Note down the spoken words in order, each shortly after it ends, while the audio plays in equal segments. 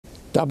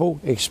Double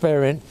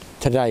experiment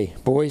today,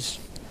 boys.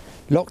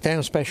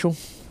 Lockdown special.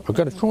 I'm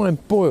going to try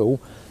and boil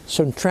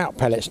some trout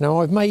pellets.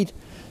 Now, I've made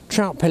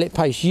trout pellet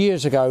paste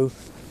years ago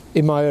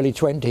in my early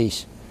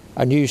 20s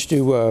and used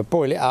to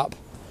boil it up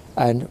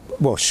and,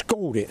 well,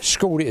 scald it.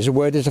 Scald it is a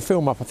word. There's a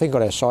film up, I think,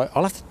 on our site.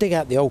 I'll have to dig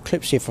out the old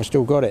clips, see if I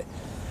still got it.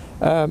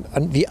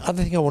 And the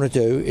other thing I want to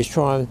do is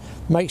try and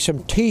make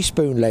some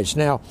teaspoon leads.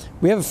 Now,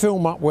 we have a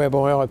film up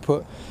whereby I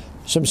put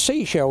some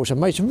seashells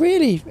and made some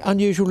really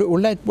unusual little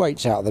lead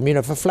weights out of them, you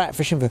know, for flat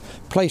fishing, for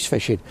plaice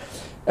fishing.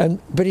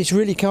 But it's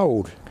really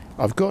cold.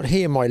 I've got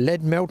here my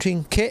lead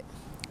melting kit,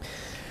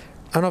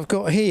 and I've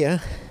got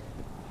here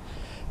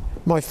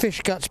my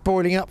fish guts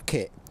boiling up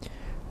kit.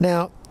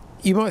 Now,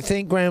 you might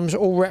think Graham's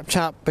all wrapped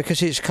up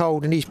because it's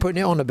cold and he's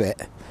putting it on a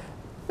bit.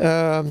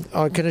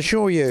 I can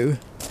assure you,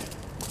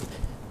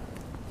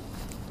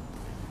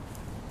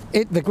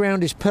 the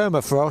ground is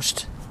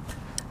permafrost,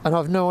 and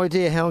I've no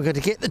idea how I'm going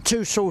to get the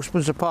two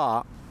saucepans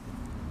apart.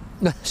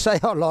 They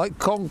are like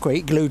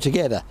concrete glued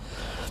together.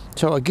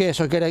 So I guess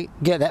I'm going to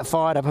get that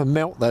fired up and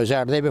melt those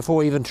out of there before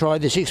we even try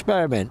this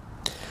experiment.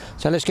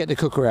 So let's get the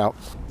cooker out.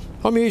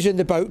 I'm using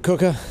the boat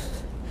cooker.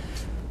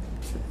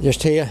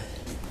 Just here.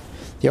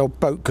 The old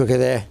boat cooker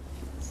there.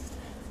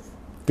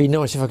 Be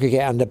nice if I could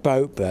get under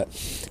boat, but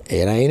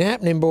it ain't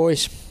happening,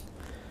 boys.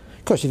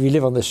 Of course, if you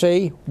live on the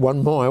sea,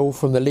 1 mile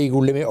from the legal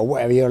limit or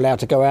whatever you're allowed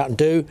to go out and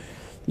do,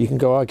 you can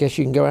go, I guess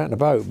you can go out in a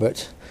boat,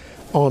 but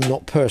I'm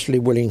not personally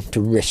willing to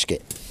risk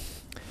it.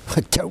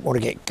 I don't want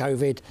to get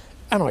COVID,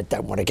 and I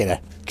don't want to get a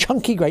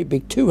chunky, great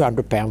big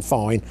 £200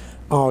 fine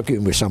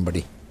arguing with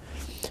somebody,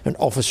 an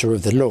officer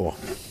of the law.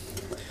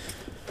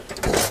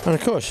 And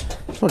of course,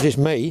 it's not just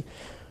me.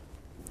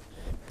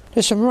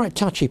 There's some right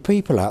touchy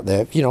people out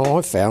there, you know,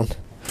 I've found,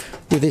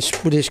 with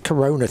this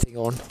corona thing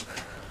on.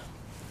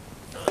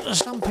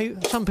 Some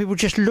people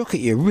just look at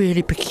you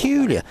really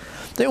peculiar.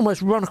 They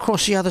almost run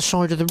across the other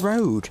side of the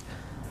road.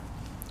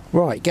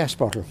 Right, gas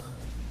bottle.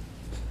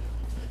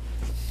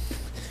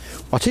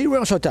 I'll tell you what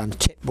else I've done,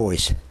 tip,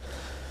 boys.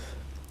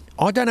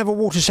 I don't have a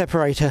water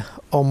separator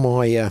on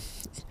my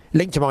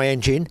link to my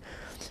engine,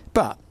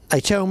 but they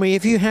tell me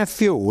if you have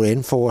fuel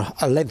in for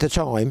a length of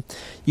time,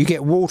 you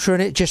get water in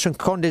it, just some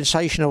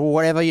condensation or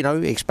whatever, you know,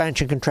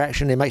 expansion,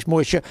 contraction, it makes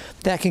moisture.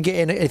 That can get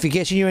in it. If it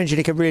gets in your engine,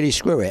 it can really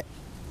screw it.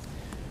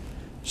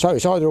 So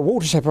it's either a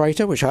water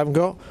separator, which I haven't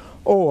got,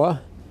 or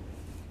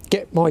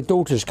get my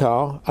daughter's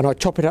car and I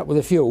top it up with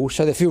the fuel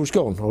so the fuel's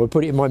gone. I would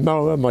put it in my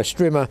mower, my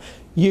strimmer,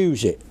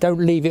 use it. Don't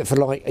leave it for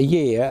like a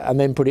year and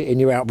then put it in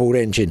your outboard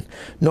engine.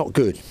 Not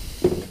good.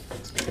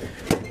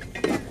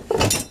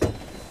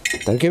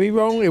 Don't get me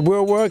wrong, it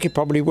will work, it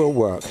probably will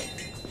work,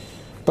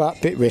 but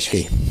a bit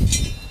risky.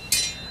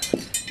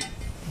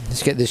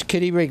 Let's get this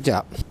kiddie rigged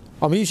up.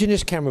 I'm using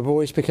this camera,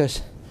 boys,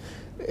 because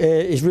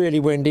it's really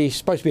windy. It's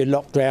supposed to be a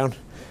lockdown.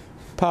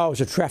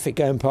 Piles of traffic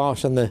going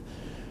past on the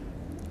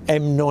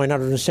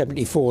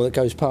M974 that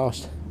goes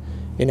past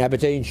in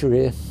Aberdeenshire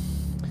here.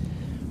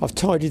 I've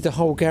tidied the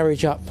whole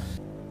garage up.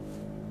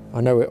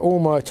 I know where all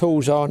my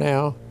tools are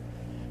now.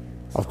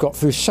 I've got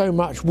through so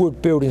much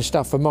wood building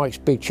stuff for Mike's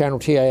big channel,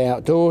 TA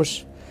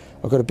Outdoors.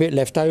 I've got a bit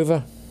left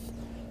over.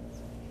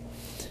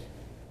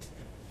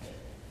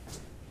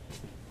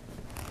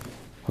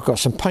 I've got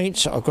some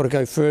paints I've got to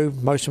go through.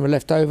 Most of them are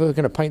left over. I'm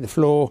going to paint the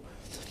floor.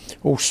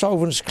 All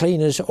solvents,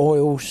 cleaners,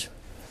 oils,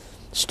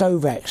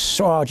 stove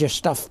axe, just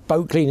stuff,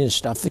 boat cleaning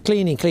stuff. The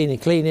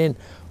cleaning.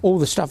 All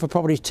the stuff for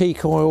properties,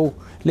 teak oil,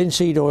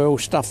 linseed oil,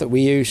 stuff that we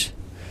use.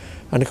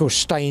 And of course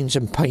stains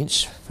and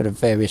paints for the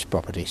various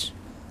properties.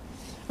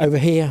 Over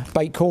here,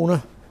 bait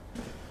corner.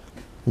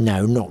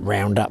 No, not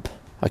Roundup.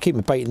 I keep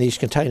my bait in these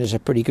containers, they're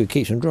pretty good,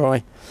 keeps them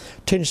dry.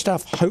 Tin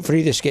stuff,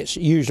 hopefully this gets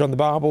used on the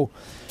barbel.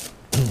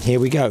 Here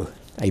we go,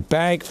 a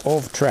bag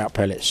of trout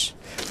pellets.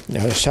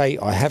 Now I say,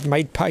 I have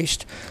made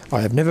paste.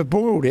 I have never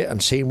boiled it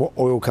and seen what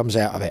oil comes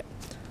out of it.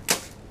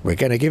 We're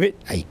going to give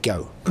it a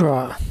go.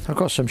 Right, I've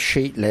got some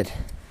sheet lead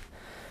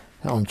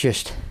that I'm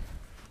just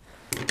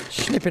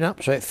snipping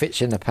up so it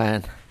fits in the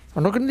pan.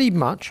 I'm not going to need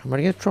much. I'm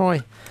only going to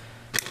try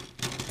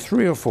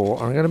 3 or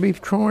 4. I'm going to be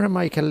trying to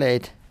make a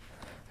lead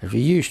as we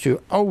used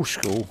to old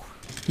school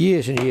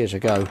years and years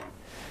ago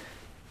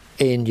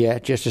in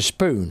just a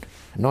spoon,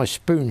 a nice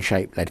spoon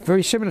shaped lead,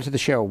 very similar to the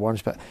shell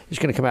ones, but it's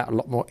going to come out a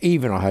lot more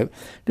even, I hope.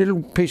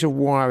 Little piece of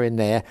wire in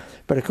there,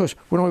 but of course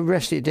when I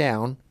rest it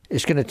down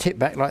it's going to tip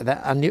back like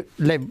that and the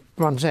lead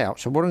runs out.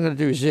 So what I'm going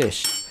to do is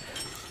this.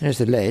 There's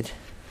the lead.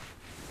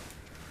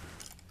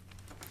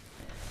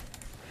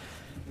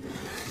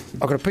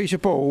 I've got a piece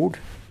of board.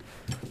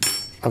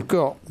 I've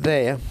got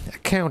there a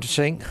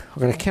countersink.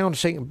 I'm going to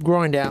countersink and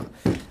grind out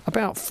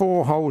about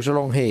 4 holes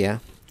along here.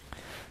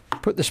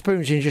 Put the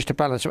spoons in just to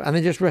balance them, and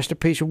then just rest a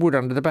piece of wood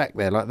under the back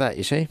there like that,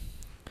 you see?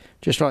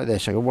 Just like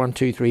this. I go 1,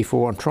 2, 3,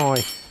 4 and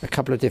try a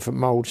couple of different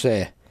moulds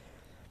there.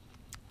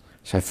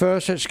 So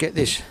first let's get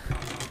this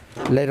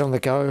lead on the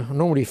go. I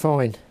normally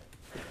find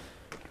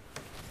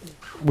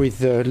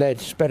with lead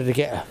it's better to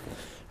get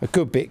a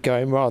good bit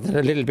going rather than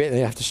a little bit and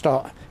you have to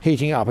start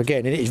heating up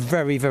again, and it's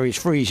very, it's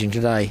freezing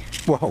today.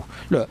 Well,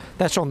 look,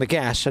 that's on the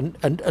gas, and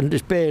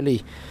it's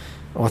barely,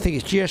 oh, I think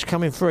it's just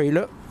coming free.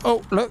 Look,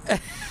 oh, look,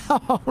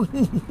 oh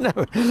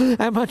no,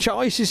 how much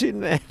ice is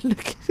in there?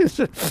 Look,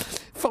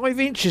 5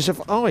 inches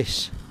of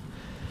ice.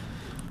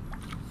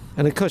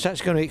 And of course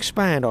that's going to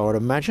expand, I would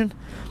imagine,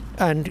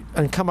 and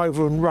come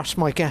over and rust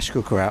my gas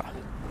cooker out.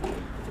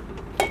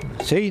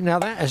 See, now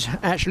that has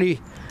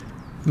actually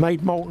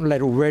made molten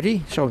lead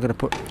already, so I'm going to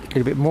put a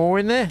little bit more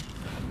in there,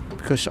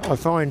 because I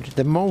find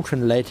the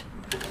molten lead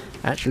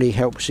actually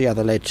helps the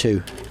other lead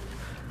to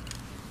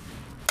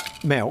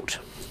melt.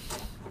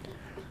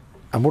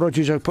 And what I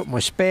do is I put my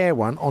spare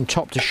one on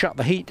top to shut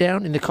the heat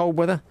down in the cold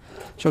weather,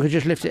 so I can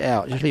just lift it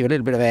out, just leave a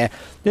little bit of air.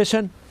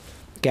 Listen,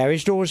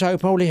 garage doors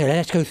open, holy hell,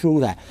 let's go through all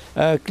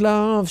that.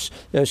 Gloves,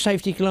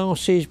 safety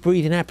glasses,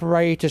 breathing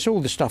apparatus,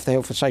 all the stuff the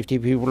health and safety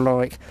people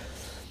like.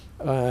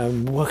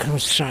 What can I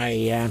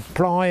say?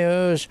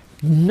 Pliers,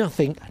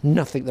 nothing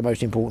the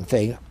most important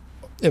thing,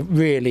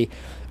 really,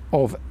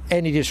 of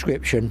any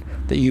description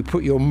that you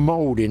put your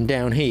mould in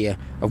down here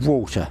of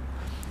water.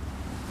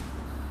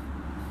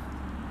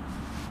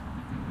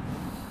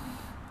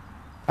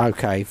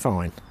 Okay,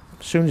 fine.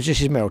 As soon as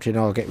this is melting,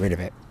 I'll get rid of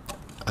it.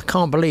 I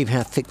can't believe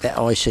how thick that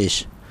ice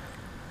is.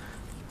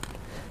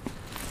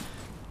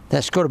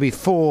 That's got to be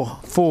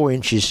four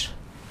inches.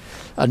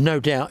 And no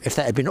doubt, if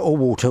that had been all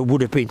water, it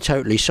would have been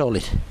totally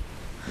solid.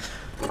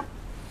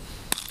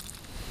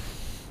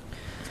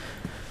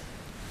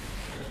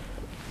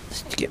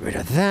 Let's get rid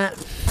of that.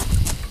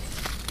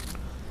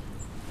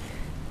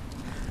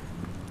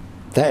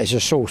 That is a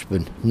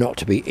saucepan not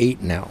to be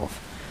eaten out of.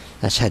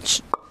 That's had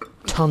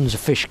tons of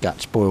fish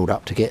guts boiled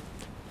up to get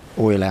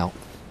oil out.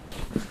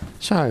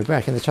 So,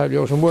 back in the Totally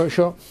Awesome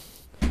workshop.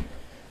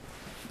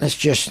 Let's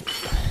just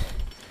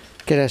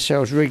get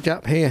ourselves rigged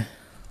up here.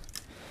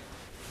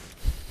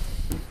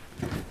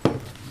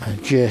 I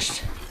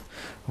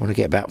want to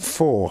get about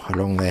 4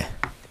 along there.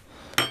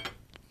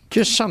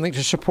 Just something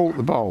to support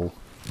the bowl.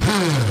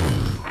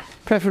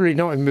 Preferably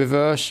not in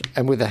reverse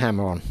and with the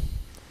hammer on.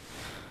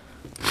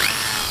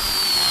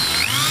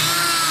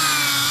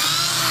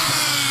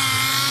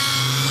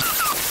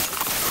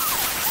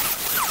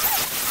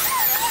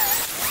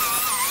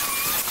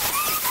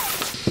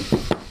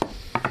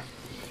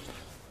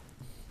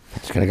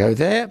 That's going to go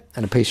there,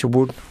 and a piece of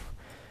wood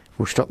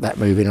will stop that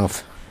moving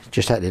off.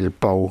 Just that little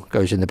bowl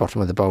goes in the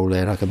bottom of the bowl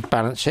there, and I can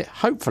balance it,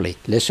 hopefully.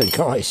 Listen,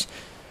 guys,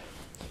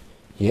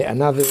 yet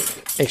another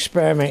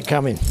experiment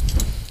coming.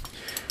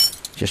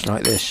 Just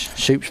like this.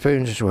 Soup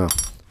spoons as well.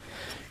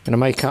 Going to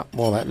make up,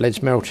 while that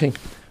lead's melting,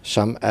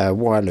 some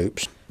wire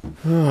loops.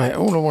 Right,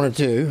 all I want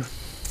to do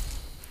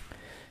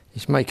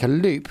is make a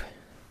loop,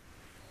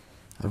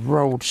 a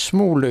rolled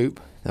small loop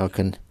that I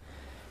can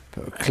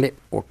put a clip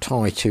or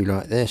tie to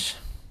like this.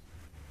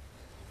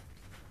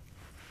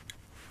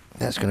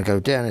 That's going to go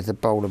down into the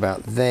bowl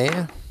about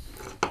there.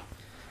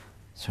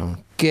 So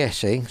I'm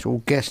guessing, it's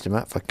all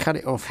guesstimate, if I cut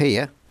it off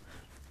here,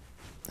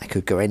 it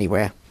could go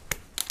anywhere,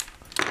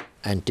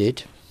 and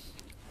did.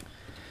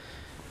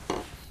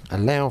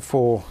 Allow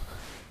for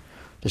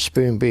the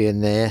spoon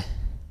being there.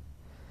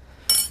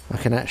 I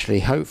can actually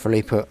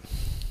hopefully put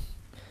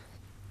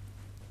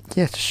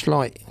just a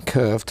slight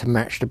curve to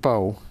match the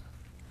bowl.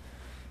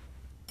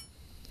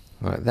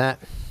 Like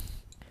that.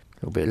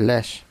 A little bit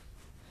less.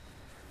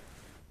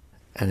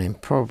 And then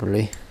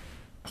probably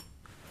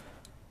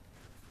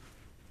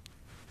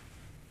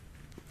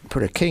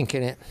put a kink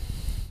in it.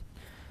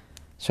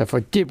 So if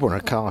I did want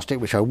to cast it,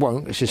 which I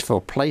won't, this is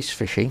for plaice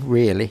fishing,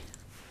 really.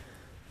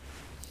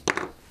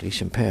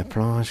 Decent pair of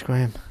pliers,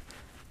 Graeme.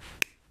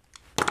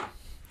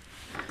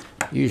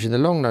 Using the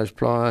long nose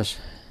pliers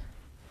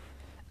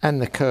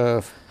and the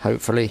curve,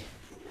 hopefully,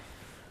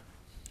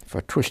 if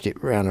I twist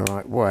it round the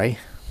right way.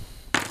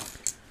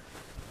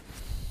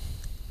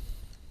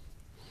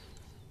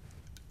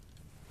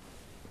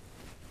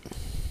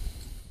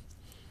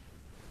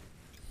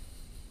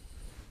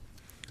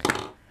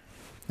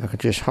 I can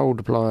just hold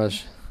the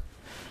pliers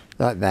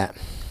like that,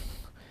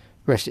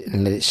 rest it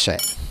and let it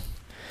set.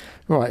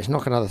 Right, let's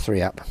knock another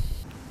 3 up.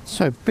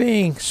 So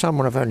being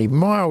someone of only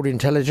mild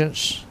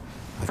intelligence,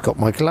 I've got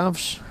my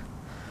gloves,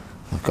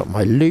 I've got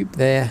my loop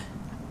there,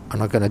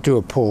 and I'm going to do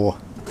a pour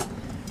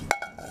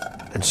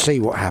and see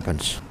what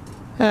happens.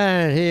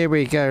 And here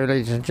we go,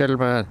 ladies and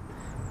gentlemen.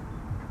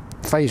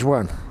 Phase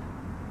 1.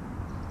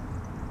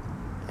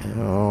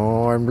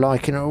 Oh, I'm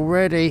liking it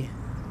already.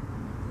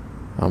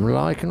 I'm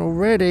liking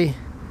already.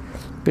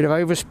 Bit of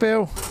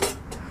overspill.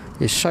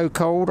 It's so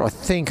cold, I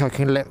think I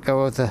can let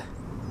go of the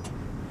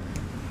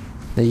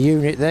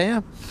unit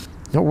there.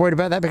 Not worried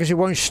about that because it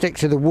won't stick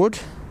to the wood.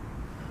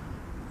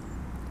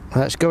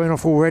 That's going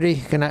off already.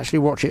 You can actually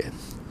watch it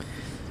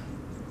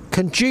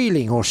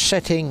congealing or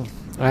setting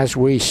as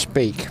we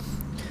speak.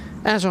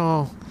 As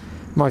are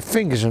my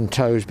fingers and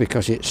toes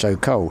because it's so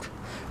cold.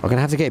 I'm going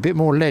to have to get a bit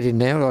more lead in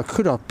there. I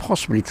could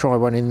possibly try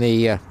one in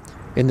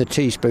the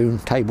teaspoon,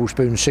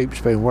 tablespoon, soup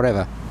spoon,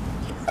 whatever.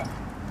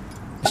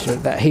 Let's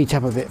let that heat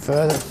up a bit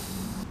further.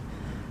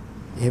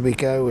 Here we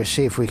go, we'll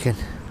see if we can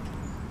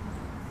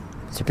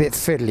It's a bit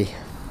fiddly.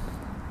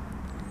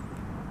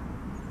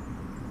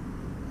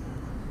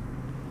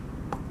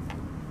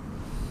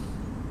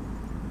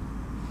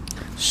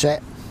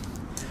 Set.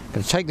 I'm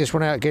going to take this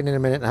one out again in a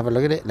minute and have a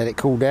look at it, let it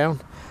cool down.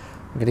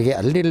 I'm going to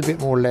get a little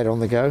bit more lead on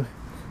the go.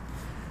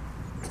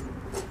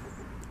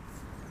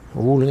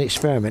 All an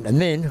experiment. And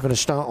then I'm going to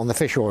start on the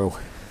fish oil.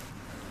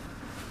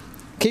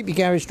 Keep your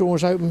garage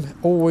doors open.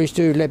 Always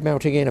do lead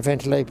melting in a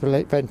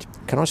ventilator.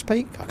 Can I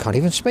speak? I can't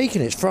even speak,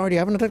 and it's Friday. I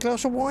haven't had a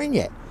glass of wine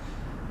yet.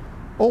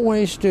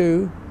 Always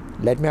do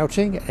lead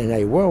melting in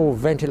a well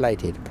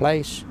ventilated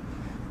place.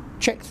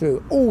 Check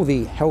through all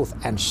the health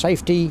and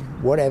safety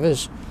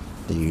whatevers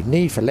that you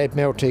need for lead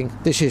melting.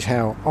 This is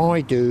how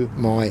I do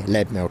my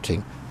lead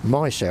melting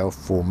myself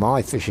for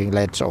my fishing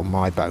leads on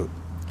my boat.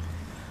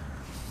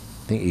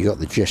 I think you got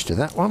the gist of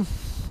that one.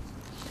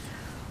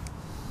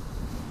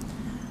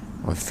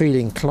 I feel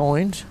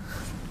inclined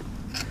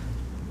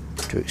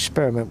to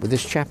experiment with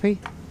this chappy.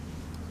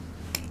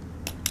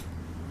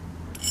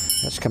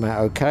 That's come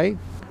out okay.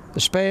 The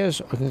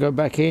spares I can go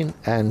back in,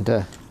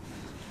 and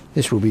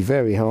this will be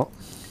very hot.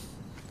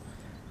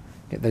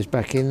 Get those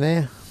back in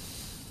there.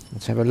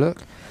 Let's have a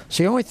look.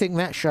 See, I think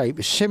that shape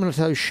is similar to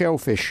those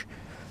shellfish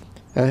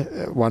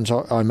ones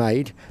I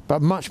made,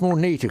 but much more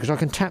neater, because I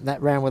can tap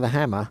that round with a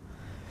hammer,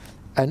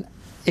 and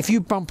if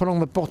you bump along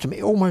the bottom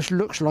it almost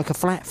looks like a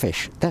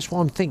flatfish. That's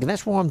what I'm thinking.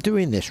 That's why I'm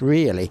doing this,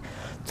 really,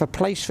 for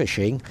Plaice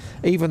fishing,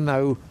 even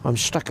though I'm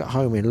stuck at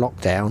home in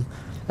lockdown,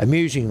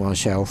 amusing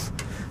myself,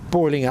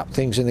 boiling up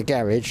things in the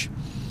garage,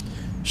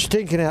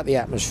 stinking out the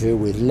atmosphere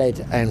with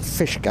lead and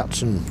fish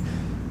guts, and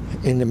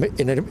in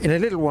a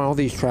little while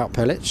these trout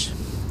pellets.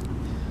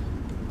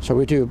 So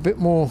we do a bit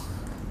more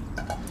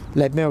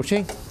lead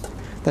melting.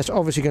 That's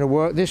obviously going to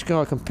work. This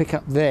guy can pick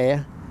up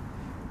there.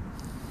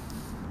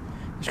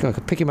 This guy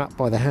can pick him up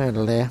by the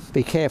handle there.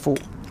 Be careful,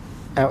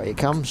 out it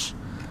comes.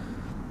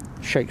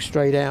 Shake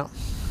straight out.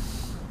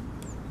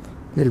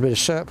 A little bit of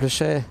surplus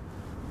there.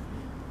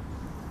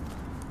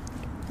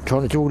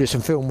 Trying to do all this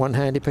and film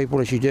one-handed,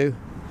 people, as you do.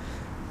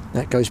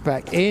 That goes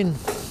back in.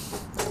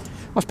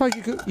 I suppose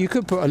you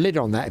could put a lid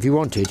on that if you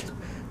wanted.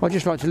 I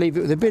just like to leave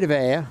it with a bit of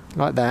air,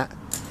 like that.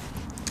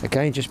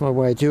 Again, just my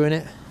way of doing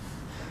it.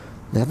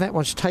 Now that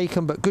one's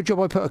taken, but good job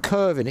I put a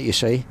curve in it, you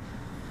see,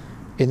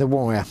 in the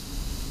wire.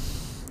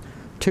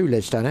 2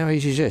 leads done. How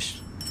easy is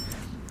this?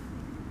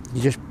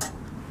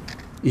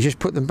 You just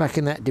put them back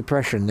in that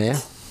depression there,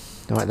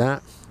 like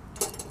that.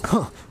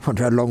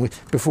 Wonder how long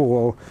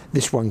before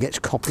this one gets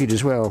copied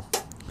as well.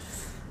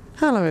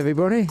 Hello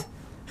everybody.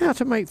 How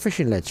to make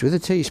fishing leads with a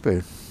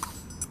teaspoon.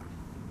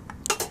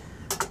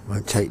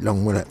 Won't take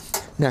long, will it?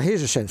 Now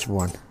here's a sensible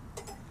one.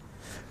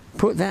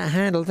 Put that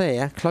handle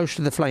there close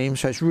to the flame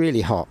so it's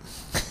really hot.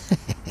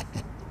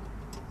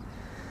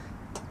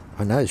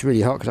 I know it's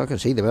really hot because I can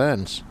see the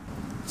burns.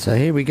 So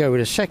here we go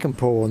with a second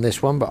pour on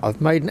this one, but I've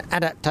made an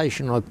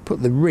adaptation. I've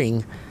put the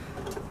ring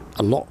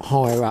a lot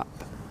higher up.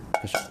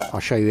 I'll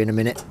show you in a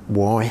minute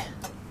why.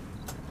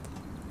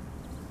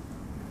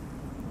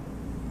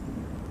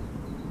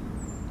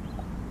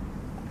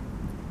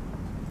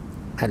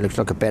 That looks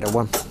like a better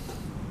one.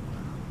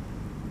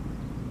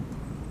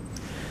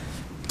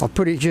 I'll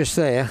put it just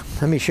there.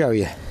 Let me show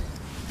you.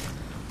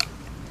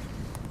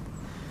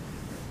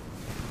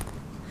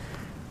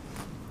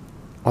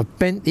 I've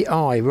bent the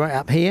eye right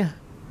up here.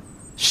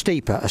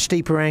 A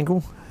steeper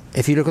angle.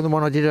 If you look at the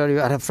one I did earlier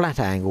at a flat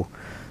angle,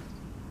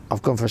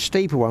 I've gone for a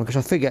steeper one because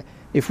I figure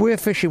if we're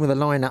fishing with a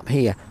line up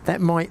here,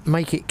 that might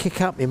make it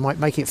kick up, it might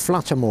make it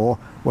flutter more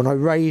when I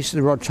raise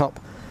the rod top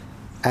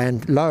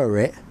and lower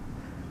it,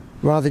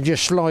 rather than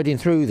just sliding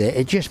through there.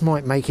 It just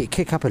might make it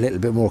kick up a little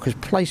bit more, because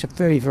Plaice are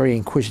very, very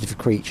inquisitive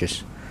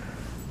creatures.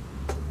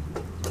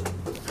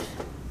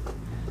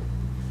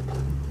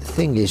 The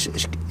thing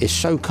is, it's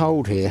so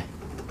cold here.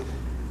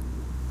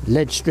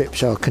 Lead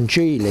strips are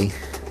congealing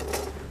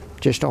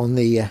just on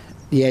the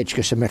edge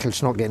because the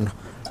metal's not getting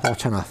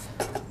hot enough.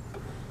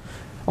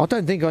 I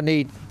don't think I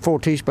need 4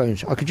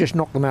 teaspoons. I could just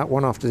knock them out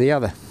one after the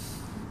other.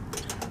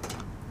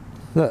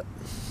 Look,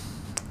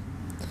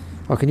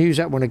 I can use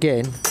that one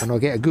again and I'll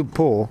get a good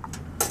pour,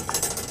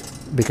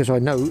 because I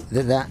know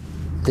that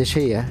this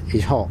here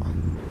is hot.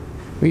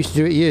 We used to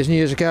do it years and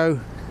years ago,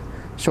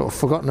 sort of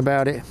forgotten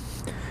about it.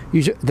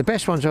 The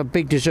best ones are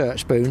big dessert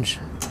spoons,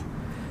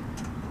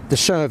 the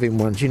serving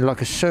ones, you know,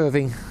 like a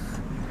serving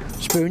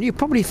spoon. You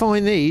probably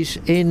find these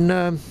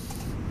in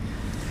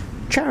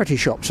charity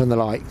shops and the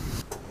like.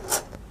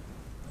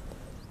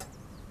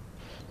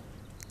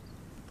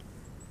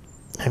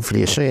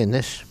 Hopefully you're seeing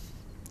this.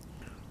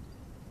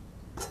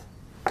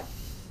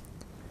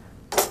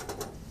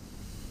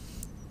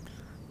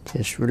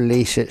 Just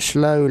release it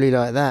slowly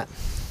like that.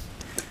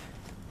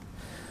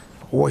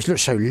 Always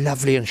looks so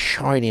lovely and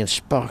shiny and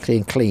sparkly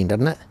and clean,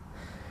 doesn't it?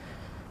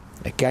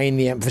 Again,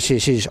 the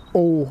emphasis is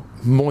all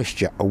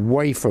moisture,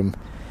 away from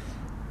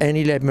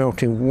any lead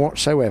melting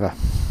whatsoever.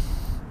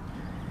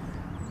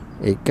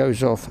 It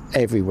goes off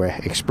everywhere,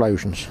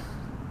 explosions.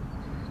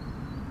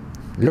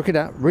 Look it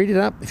up, read it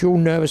up. If you're all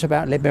nervous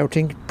about lead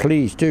melting,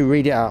 please do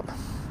read it up.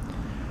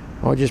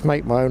 I just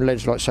make my own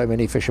leads like so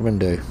many fishermen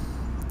do.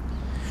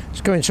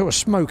 It's going sort of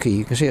smoky.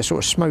 You can see a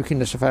sort of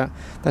smokiness about.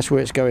 That's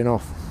where it's going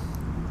off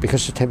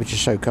because the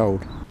temperature's so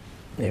cold.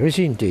 There is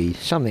indeed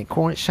something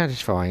quite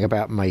satisfying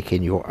about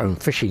making your own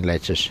fishing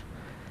leads, as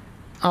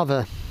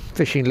other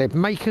fishing lead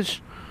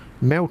makers,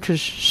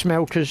 melters,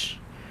 smelters,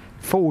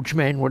 forge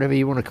men, whatever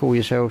you want to call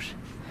yourselves,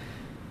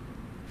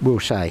 will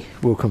say,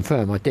 will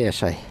confirm, I dare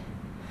say.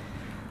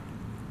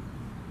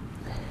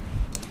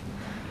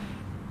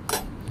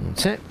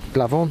 That's it,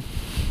 glove on.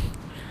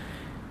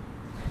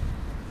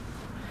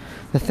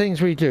 The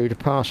things we do to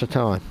pass the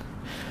time.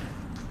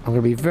 I'm going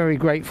to be very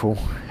grateful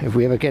if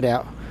we ever get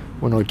out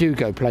when I do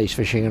go plaice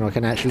fishing and I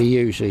can actually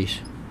use these.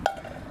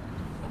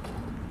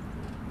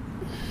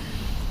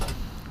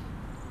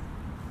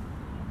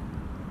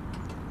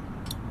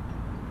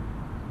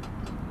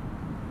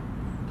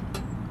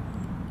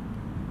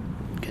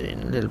 Get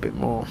in a little bit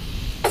more.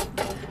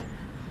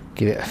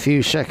 Give it a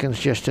few seconds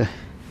just to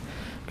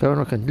go,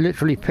 and I can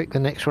literally pick the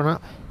next one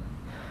up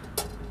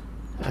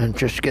and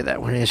just get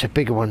that one. It's a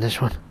bigger one,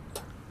 this one.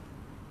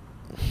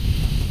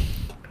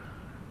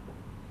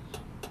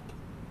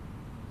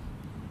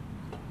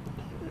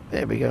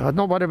 There we go. I'm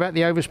not worried about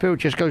the overspill, it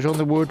just goes on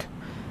the wood,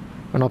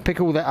 and I'll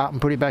pick all that up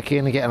and put it back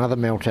in and get another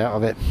melt out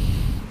of it.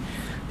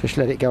 Just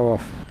let it go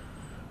off.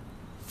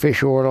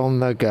 Fish oil on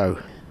the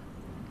go.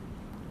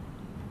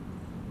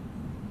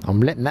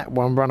 I'm letting that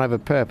one run over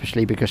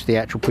purposely because the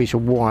actual piece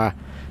of wire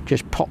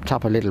just popped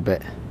up a little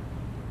bit.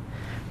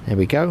 There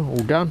we go, all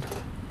done.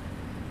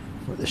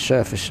 Put the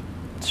surplus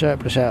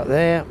out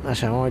there.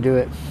 That's how I do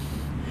it.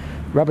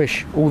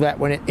 Rubbish, all that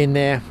when it in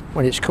there,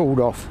 when it's cooled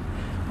off,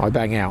 I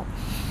bang out.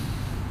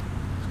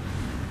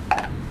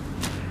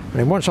 And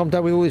then once I'm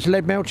done with all this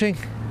lead melting,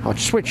 I'll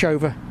switch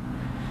over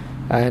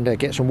and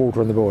get some water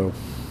on the boil.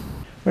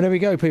 Well, there we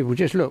go, people.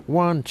 Just look,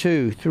 1,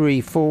 2, 3,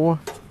 4.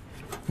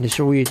 And this is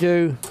all you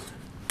do.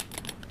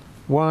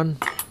 1.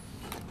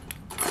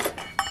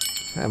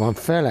 That one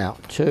fell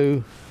out.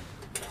 2,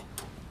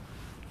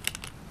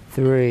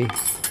 3,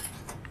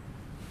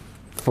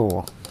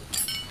 4.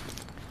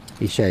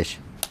 He says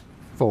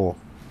 4.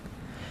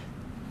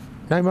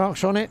 No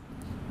marks on it.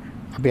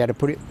 I'll be able to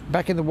put it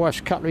back in the wife's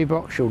cutlery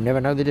box. She'll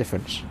never know the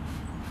difference.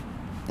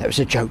 That was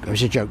a joke. It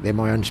was a joke. They're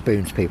my own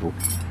spoons, people.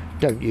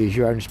 Don't use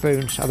your own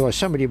spoons. Otherwise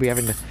somebody will be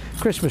having a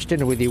Christmas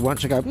dinner with you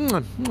once and go,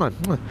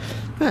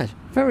 That's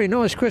very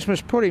nice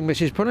Christmas pudding,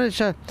 Mrs. Pudding. It's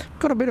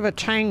got a bit of a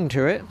tang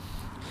to it.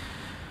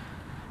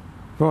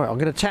 Right, I'm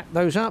going to tap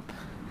those up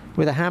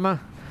with a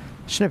hammer,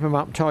 snip them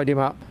up, tidy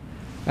them up,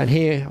 and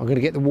here I'm going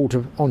to get the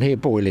water on here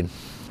boiling.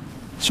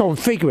 So I'm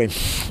figuring,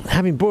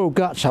 having boiled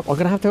guts up, I'm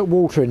going to have to put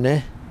water in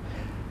there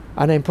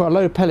and then put a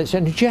load of pellets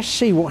in and just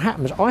see what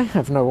happens. I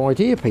have no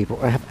idea, people.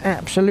 I have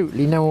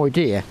absolutely no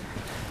idea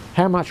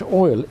how much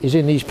oil is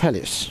in these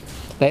pellets.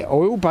 They're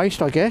oil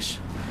based, I guess.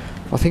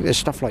 I think there's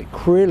stuff like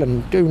krill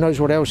and who knows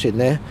what else in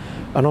there.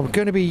 And I'm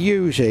going to be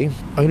using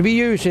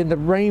the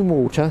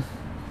rainwater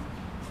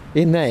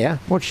in there.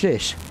 Watch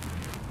this.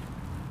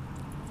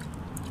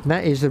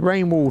 That is the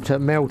rainwater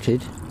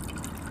melted.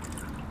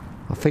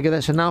 I figure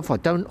that's enough. I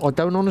don't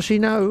honestly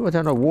know. I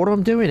don't know what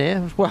I'm doing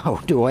here.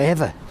 Well, do I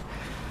ever?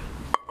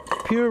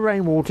 Pure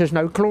rainwater, there's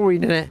no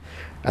chlorine in it,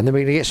 and then we're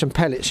going to get some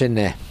pellets in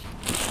there.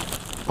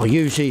 I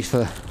use these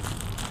for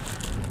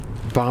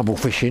barbel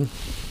fishing.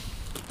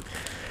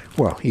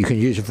 Well, you can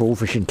use them for all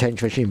fishing, tench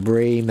fishing,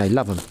 bream, they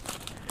love them.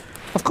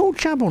 I've caught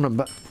chub on them,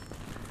 but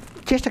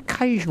just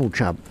occasional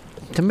chub.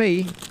 To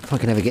me, if I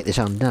can ever get this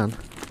undone,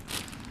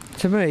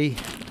 to me,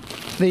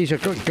 these are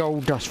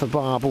gold dust for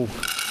barbel,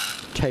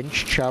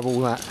 tench, chub,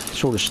 all that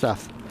sort of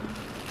stuff.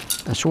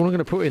 That's all I'm going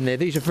to put in there.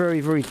 These are very,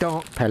 very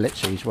dark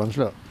pellets, these ones,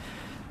 look.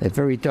 They're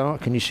very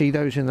dark. Can you see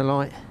those in the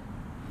light?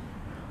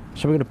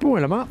 So we're going to boil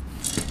them up.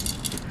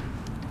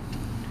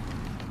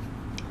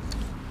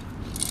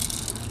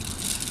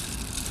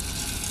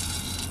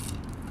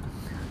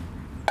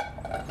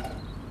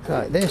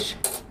 Like this.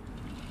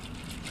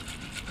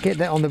 Get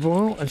that on the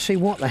boil and see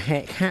what the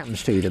heck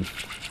happens to them.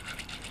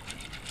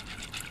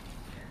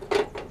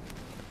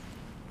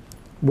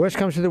 Worst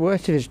comes to the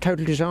worst, if it's a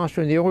total disaster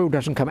and the oil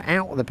doesn't come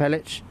out of the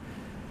pellets,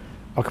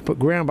 I could put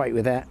ground bait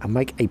with that and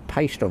make a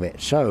paste of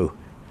it. So,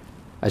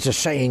 as the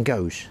saying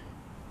goes,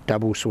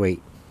 double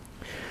sweet.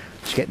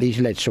 Let's get these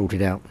leads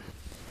sorted out.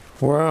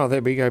 Well, there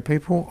we go,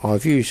 people.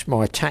 I've used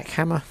my tack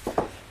hammer,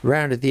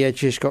 rounded the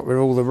edges, got rid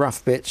of all the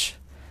rough bits,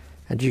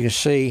 and you can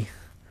see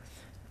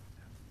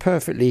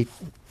perfectly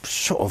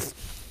sort of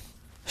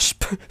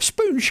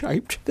spoon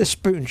shaped. They're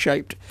spoon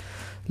shaped,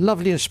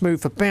 lovely and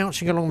smooth for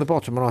bouncing along the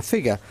bottom. And I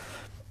figure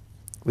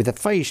with a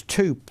phase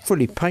 2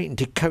 fully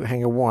patented coat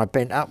hanger wire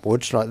bent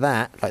upwards like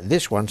that, like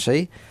this one,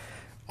 see,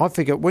 I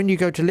figure when you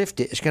go to lift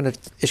it,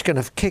 it's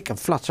gonna kick and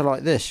flutter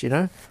like this, you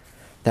know.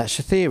 That's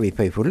the theory,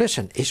 people.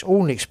 Listen, it's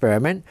all an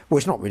experiment. Well,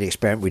 it's not really an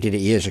experiment, we did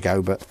it years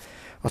ago, but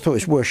I thought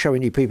it's worth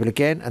showing you people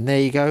again. And there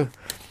you go.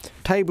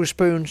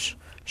 Tablespoons,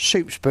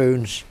 soup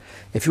spoons.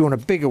 If you want a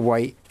bigger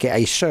weight, get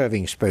a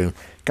serving spoon.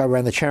 Go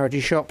around the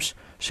charity shops,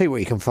 see what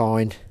you can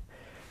find.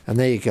 And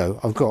there you go.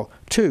 I've got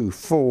 2,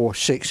 4,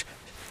 6,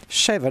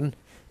 7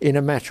 in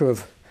a matter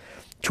of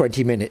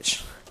 20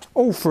 minutes.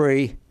 All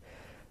free,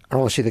 and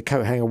obviously the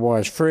coat hanger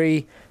wire's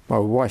free. My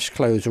wife's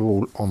clothes are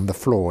all on the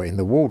floor in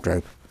the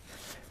wardrobe.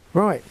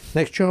 Right,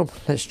 next job,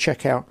 let's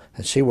check out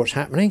and see what's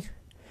happening.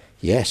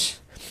 Yes,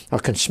 I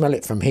can smell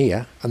it from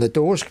here, and the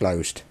door's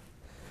closed.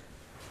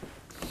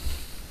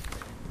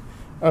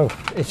 Oh,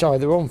 it's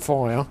either on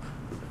fire,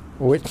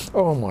 or it's,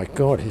 oh my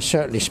God, it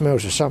certainly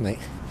smells of something.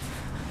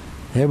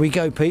 There we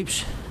go,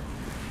 peeps.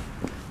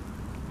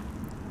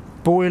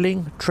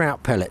 Boiling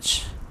trout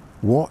pellets.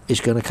 What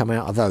is going to come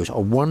out of those? I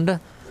wonder.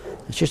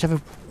 Let's just have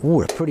a...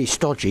 Oh, pretty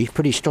stodgy,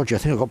 pretty stodgy. I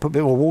think I've got to put a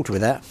bit more water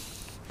with that.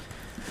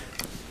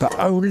 But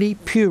only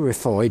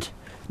purified,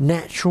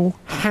 natural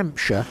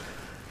Hampshire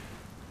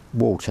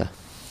water.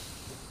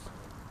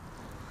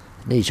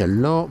 Needs a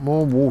lot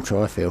more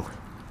water, I feel.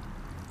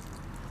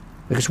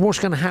 Because what's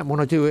going to happen when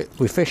I do it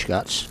with fish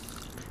guts...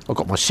 I've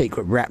got my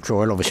secret raptor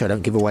oil, obviously I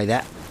don't give away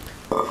that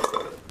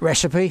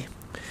recipe.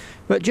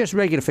 But just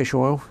regular fish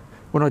oil,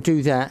 when I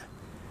do that,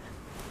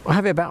 I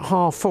have it about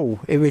half full.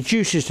 It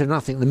reduces to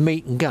nothing the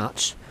meat and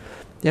guts.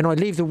 Then I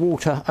leave the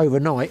water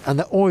overnight and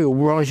the oil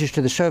rises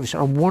to the surface.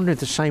 I wonder if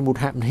the same would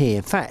happen here.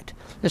 In fact,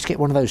 let's get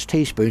one of those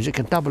teaspoons. It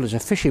can double as a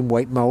fishing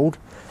weight mould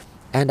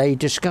and a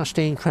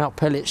disgusting trout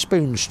pellet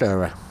spoon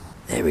stirrer.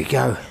 There we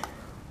go.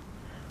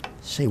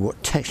 See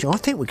what texture. I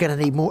think we're going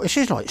to need more. This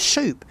is like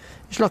soup.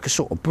 It's like a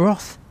sort of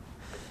broth.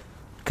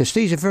 Because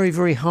these are very,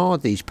 very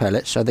hard, these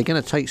pellets, so they're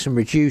going to take some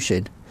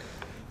reducing.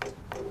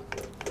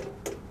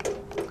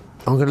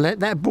 I'm going to let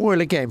that boil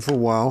again for a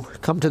while,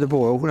 come to the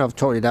boil when I've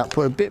tidied up,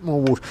 put a bit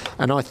more water,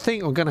 and I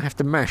think I'm going to have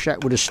to mash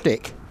that with a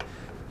stick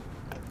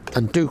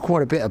and do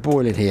quite a bit of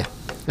boiling here.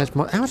 That's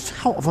my... How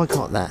hot have I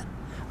got that?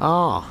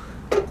 Ah,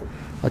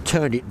 I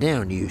turned it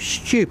down, you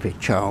stupid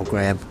child,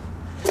 Graeme.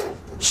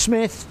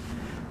 Smith,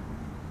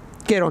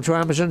 get onto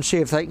Amazon, see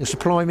if they can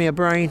supply me a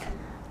brain.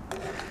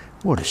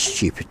 What a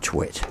stupid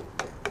twit.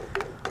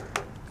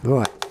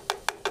 Right,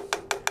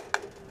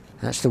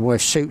 that's the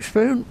wife's soup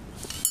spoon.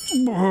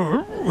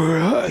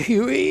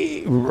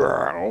 Huey,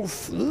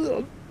 Ralph.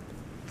 Look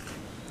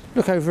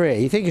over here.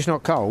 You think it's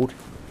not cold?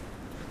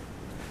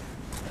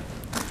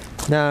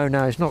 No,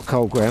 it's not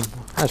cold, Graeme.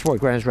 That's why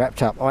Graeme's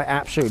wrapped up. I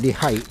absolutely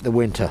hate the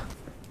winter.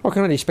 I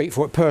can only speak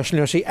for it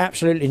personally. I see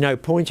absolutely no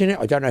point in it.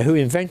 I don't know who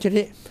invented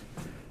it.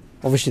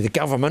 Obviously the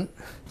government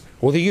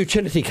or the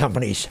utility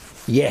companies.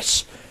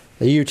 Yes,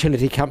 the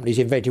utility companies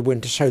invented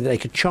winter so that they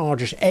could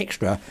charge us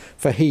extra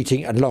for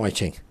heating and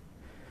lighting.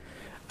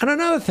 And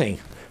another thing.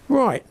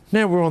 Right,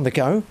 now we're on the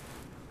go.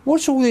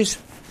 What's all this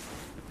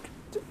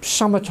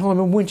summertime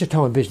and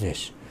wintertime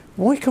business?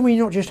 Why can we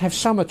not just have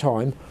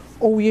summertime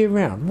all year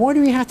round? Why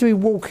do we have to be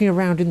walking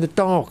around in the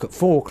dark at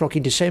 4 o'clock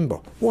in December?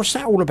 What's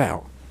that all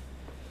about?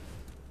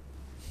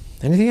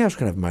 Anything else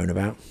can I moan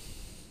about?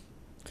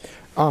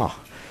 Ah,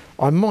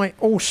 I might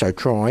also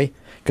try,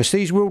 because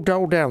these will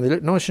dull down. They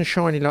look nice and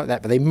shiny like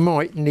that, but they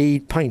might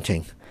need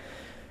painting.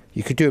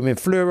 You could do them in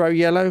fluoro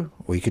yellow,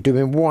 or you could do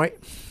them in white.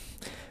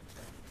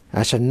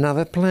 That's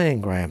another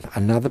plan, Graeme,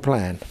 another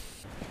plan.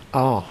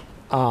 Now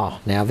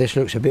this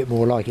looks a bit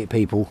more like it,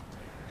 people.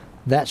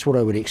 That's what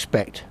I would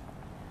expect.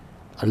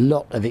 A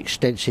lot of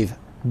extensive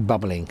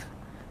bubbling.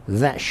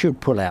 That should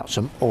pull out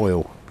some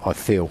oil, I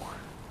feel.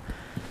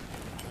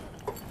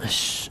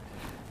 Let's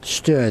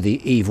stir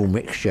the evil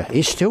mixture.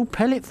 It's still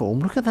pellet form,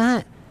 look at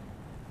that.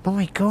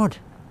 My God.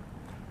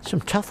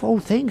 Some tough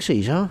old things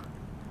these are.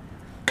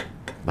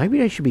 Maybe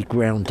they should be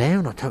ground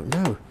down, I don't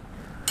know.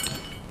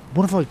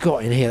 What have I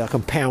got in here that I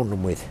can pound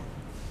them with?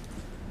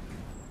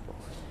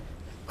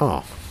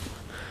 Oh.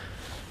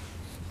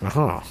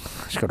 Aha.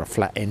 It's got a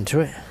flat end to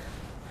it.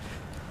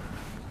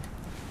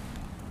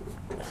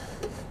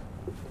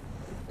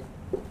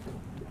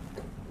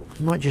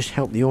 Might just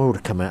help the oil to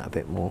come out a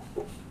bit more.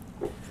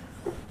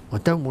 I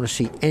don't want to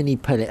see any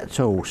pellet at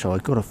all, so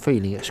I've got a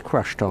feeling it's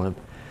crush time.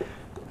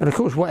 And of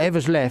course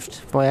whatever's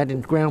left by adding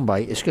ground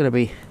bait, it's going to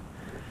be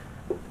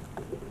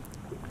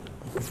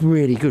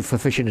really good for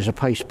fishing as a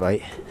paste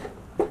bait.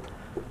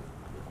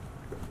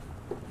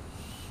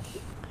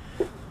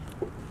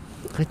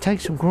 It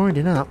takes some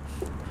grinding up,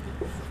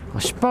 I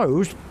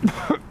suppose.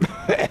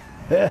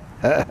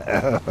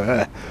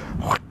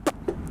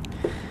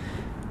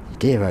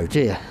 Dear oh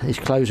dear, these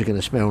clothes are going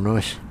to smell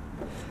nice.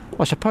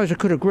 I suppose I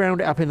could have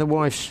ground it up in the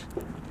wife's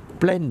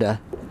blender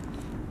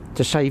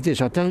to save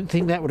this. I don't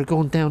think that would have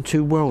gone down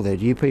too well there,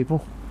 do you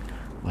people?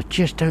 I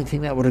just don't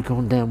think that would have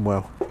gone down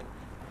well.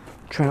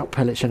 Trout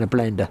pellets in a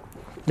blender.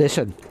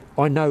 Listen,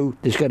 I know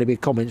there's going to be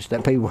comments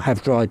that people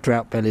have dried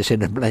trout pellets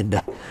in a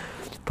blender.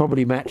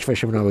 Probably match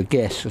fishermen, I would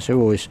guess, because they're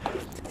always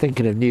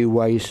thinking of new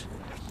ways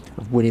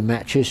of winning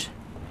matches.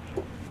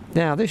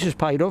 Now this has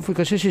paid off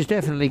because this has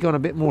definitely gone a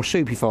bit more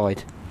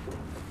soupified.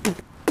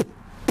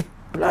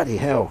 Bloody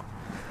hell.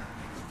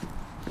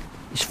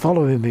 It's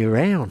following me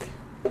around.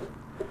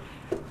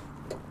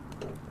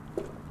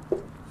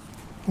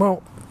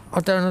 Well,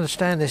 I don't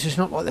understand this. It's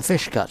not like the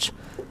fish guts.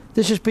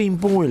 This has been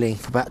boiling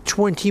for about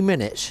 20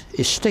 minutes.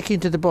 It's sticking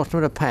to the bottom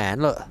of the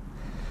pan. Look,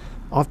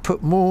 I've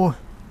put more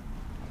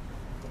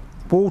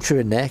water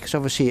in there, because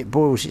obviously it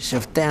boils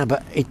itself down,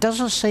 but it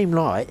doesn't seem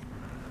like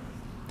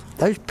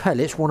those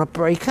pellets want to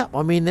break up.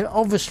 I mean, they're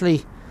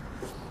obviously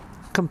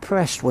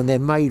compressed when they're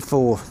made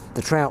for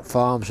the trout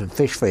farms and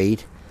fish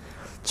feed.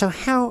 So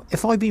how,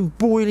 if I've been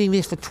boiling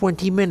this for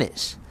 20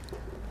 minutes,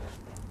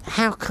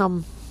 how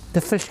come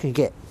the fish can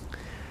get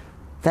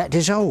that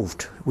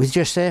dissolved with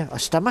just their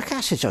stomach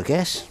acids, I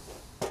guess?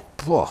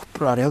 Oh,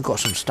 bloody, I've got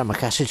some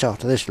stomach acids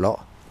after this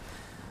lot.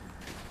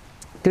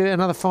 Give it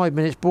another 5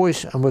 minutes,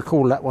 boys, and we'll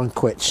call that one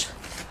quits.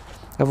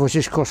 Otherwise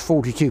this costs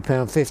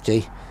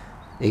 £42.50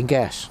 in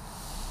gas.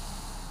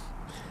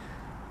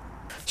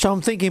 So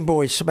I'm thinking,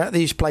 boys, about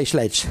these Plaice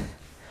leads.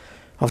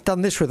 I've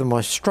done this with them.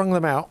 I strung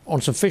them out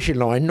on some fishing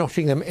line,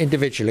 knotting them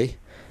individually,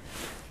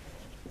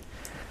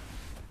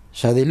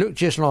 so they look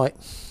just like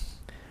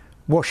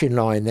washing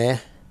line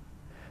there.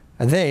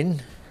 And then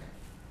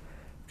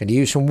I'm going to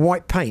use some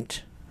white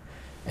paint,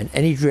 and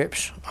any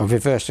drips of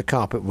reverse the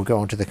carpet will go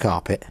onto the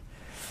carpet.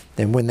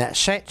 Then when that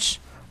sets,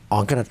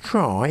 I'm going to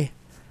try,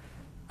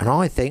 and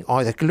I think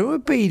either glue a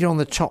bead on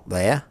the top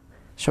there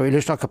so it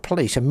looks like a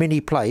Plaice, a mini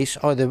Plaice,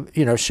 either,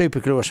 you know, super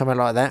glue or something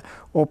like that,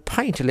 or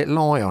paint a little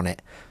eye on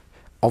it.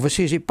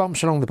 Obviously as it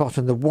bumps along the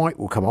bottom the white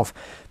will come off,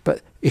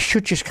 but it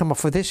should just come off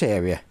for this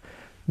area,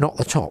 not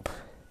the top.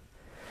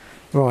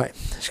 Right,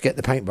 let's get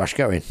the paintbrush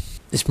going.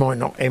 This might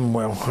not end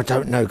well, I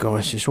don't know,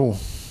 guys. It's all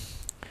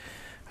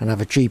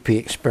another GP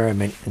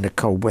experiment in the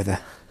cold weather.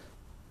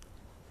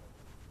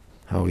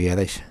 Oh yeah,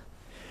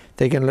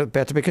 they're going to look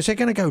better because they're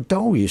going to go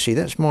dull, you see.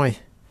 That's my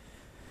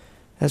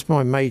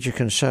major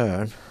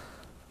concern.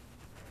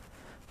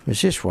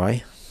 It's this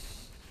way.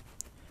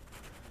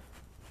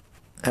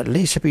 At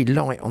least it'll be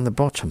light on the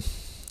bottom.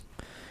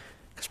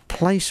 Because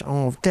Plaice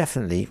are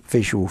definitely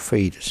visual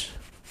feeders.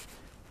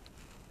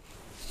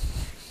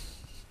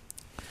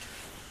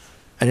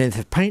 And if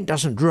the paint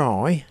doesn't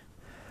dry,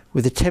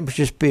 with the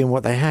temperatures being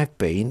what they have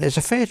been, there's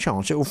a fair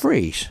chance it will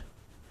freeze.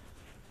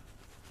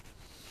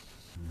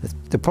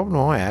 The problem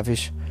I have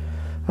is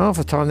half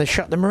the time they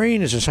shut the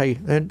marinas and say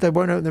they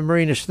won't open the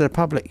marinas to the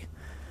public.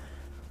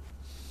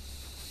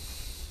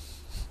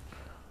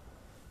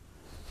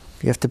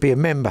 You have to be a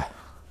member.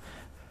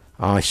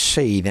 I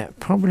see, that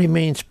probably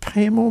means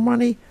paying more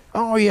money.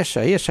 Oh yes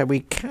sir, yes sir, we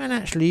can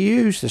actually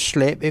use the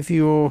slip if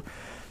you're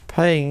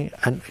paying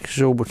an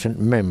exorbitant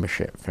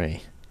membership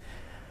fee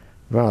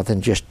rather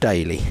than just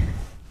daily.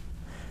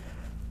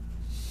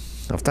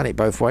 I've done it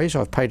both ways.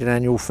 I've paid an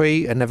annual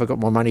fee and never got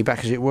my money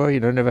back, as it were. You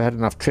know, never had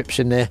enough trips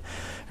in there.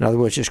 In other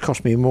words, it's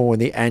cost me more in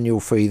the annual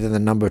fee than the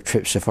number of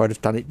trips if I'd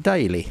have done it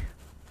daily.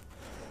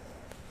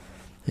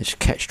 It's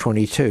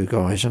catch-22,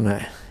 guys, isn't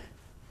it?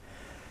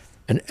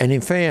 And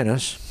in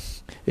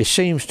fairness, it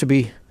seems to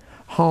be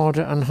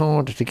harder and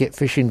harder to get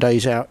fishing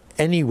days out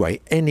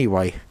anyway.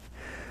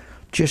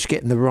 Just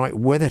getting the right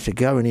weather to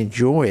go and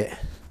enjoy it.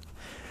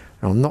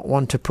 And I'm not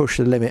one to push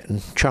the limit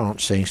and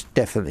chance things,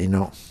 definitely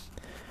not.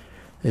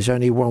 There's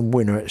only one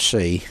winner at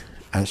sea.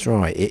 That's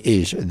right, it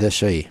is the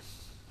sea.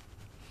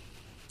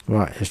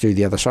 Right, let's do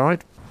the other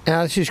side.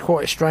 Now this is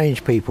quite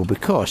strange, people,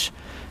 because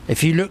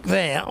if you look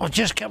there, I've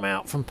just come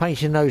out from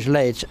painting those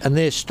leads and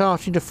they're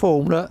starting to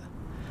form, look,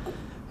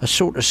 a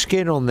sort of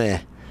skin on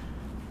there.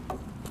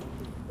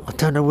 I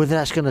don't know whether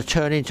that's going to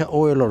turn into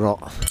oil or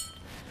not.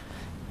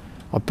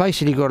 I've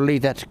basically got to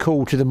leave that to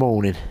cool to the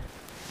morning.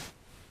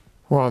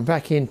 Well, I'm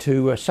back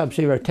into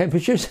sub-zero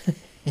temperatures.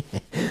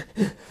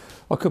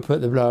 I could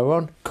put the blower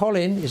on.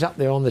 Colin is up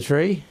there on the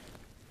tree.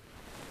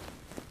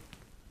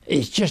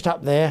 He's just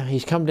up there.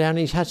 He's come down.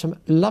 He's had some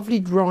lovely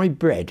dry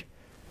bread,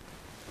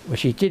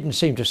 which he didn't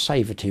seem to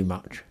savour too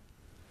much.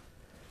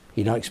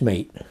 He likes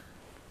meat.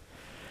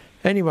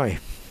 Anyway,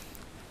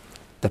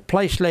 the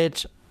Plaice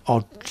leads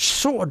are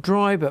sort of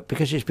dry, but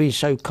because it's been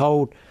so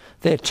cold,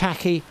 they're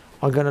tacky.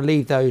 I'm going to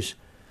leave those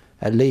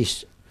at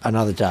least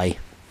another day.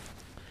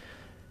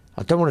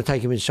 I don't want to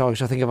take them inside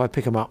because I think if I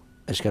pick them up,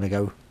 it's going to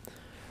go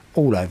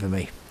all over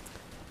me.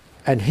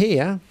 And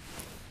here,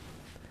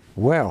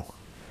 well,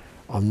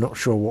 I'm not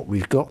sure what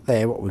we've got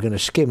there, what we're going to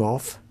skim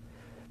off,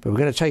 but we're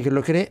going to take a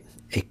look at it.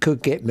 It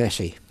could get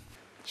messy.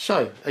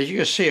 So, as you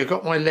can see, I've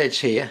got my leads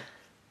here,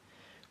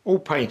 all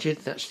painted.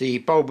 That's the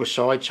bulbous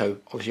side, so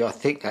obviously I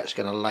think that's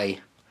going to lay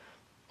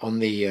on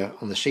the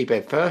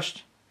seabed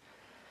first.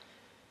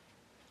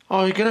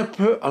 I'm going to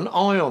put an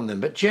eye on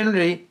them, but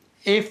generally,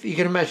 if you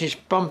can imagine, it's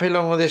bumping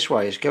along this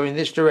way, it's going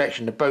this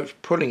direction, the boat's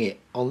pulling it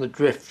on the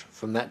drift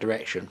from that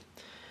direction.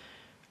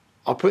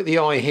 I'll put the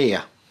eye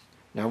here.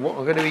 Now what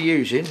I'm going to be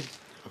using,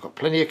 I've got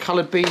plenty of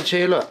coloured beads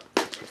here, look.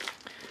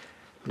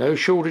 No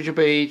shortage of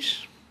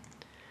beads.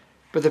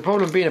 But the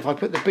problem being, if I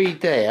put the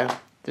bead there,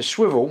 the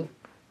swivel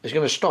is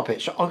going to stop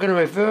it. So I'm going to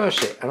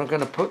reverse it and I'm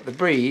going to put the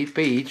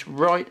beads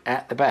right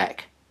at the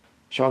back.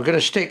 So I'm going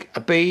to stick a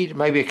bead,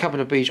 maybe a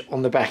couple of beads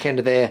on the back end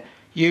of there,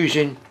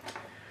 using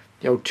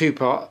the old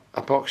 2-part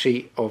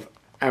epoxy of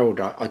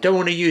Alda. I don't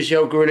want to use the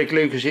old Gorilla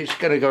Glue because it's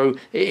going to go,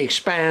 it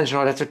expands and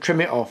I'd have to trim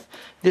it off.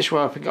 This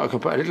way I think I can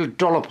put a little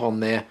dollop on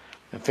there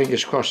and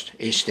fingers crossed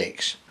it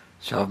sticks.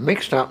 So I've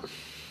mixed up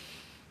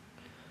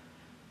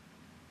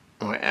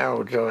my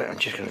arrow dye. I'm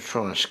just going to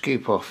try and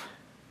scoop off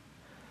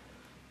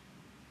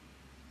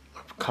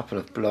a couple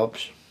of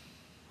blobs,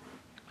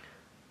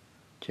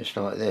 just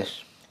like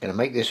this. I'm going to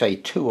make this a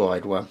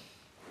two-eyed one,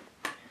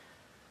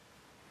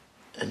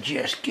 and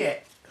just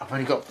get, I've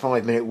only got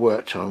 5-minute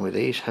work time with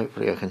these,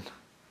 hopefully I can.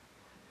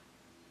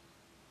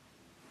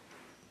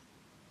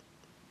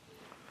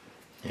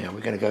 Now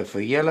we're going to go for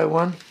a yellow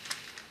one,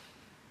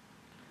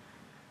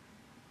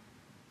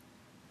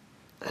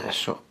 and a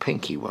sort of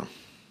pinky one.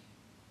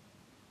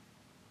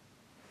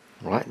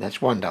 Right,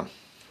 that's one done.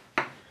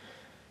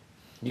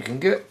 You can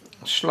get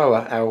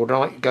slower arrow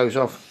dye, it goes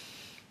off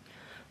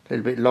a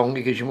little bit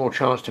longer, gives you more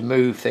chance to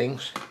move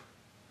things.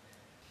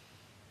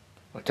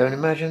 I don't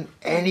imagine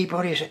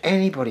anybody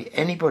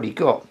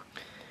got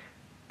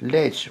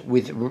leads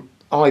with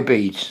eye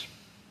beads.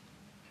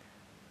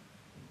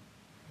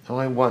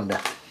 I wonder.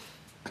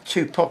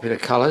 Two popular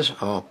colours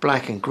are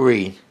black and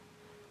green,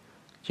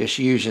 just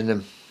using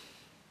them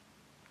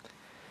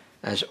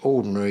as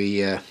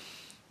ordinary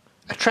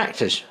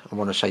attractors. I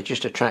want to say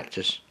just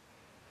attractors.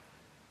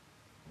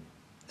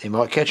 They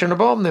might catch on the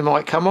bottom, they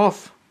might come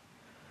off.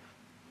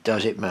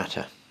 Does it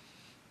matter?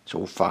 It's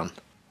all fun.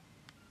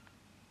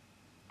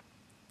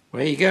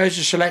 There you go, there's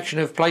a selection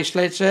of Plaice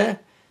leads there.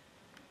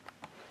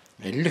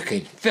 They're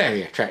looking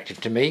very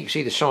attractive to me. You can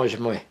see the size of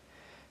my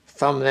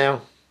thumb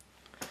now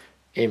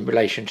in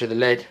relation to the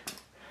lead.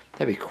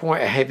 That'd be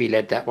quite a heavy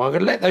lead, that one. I'm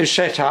going to let those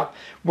set up.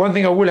 One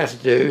thing I will have to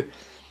do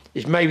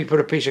is maybe put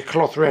a piece of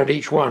cloth around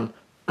each one.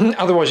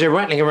 Otherwise they're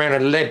rattling around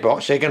in a lead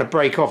box, they're going to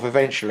break off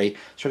eventually.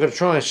 So I'm going to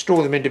try and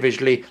store them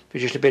individually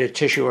with just a bit of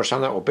tissue or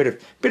something, or a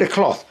bit of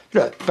cloth.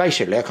 Look,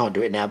 basically I can't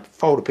do it now.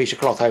 Fold a piece of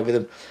cloth over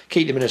them,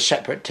 keep them in a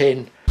separate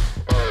tin.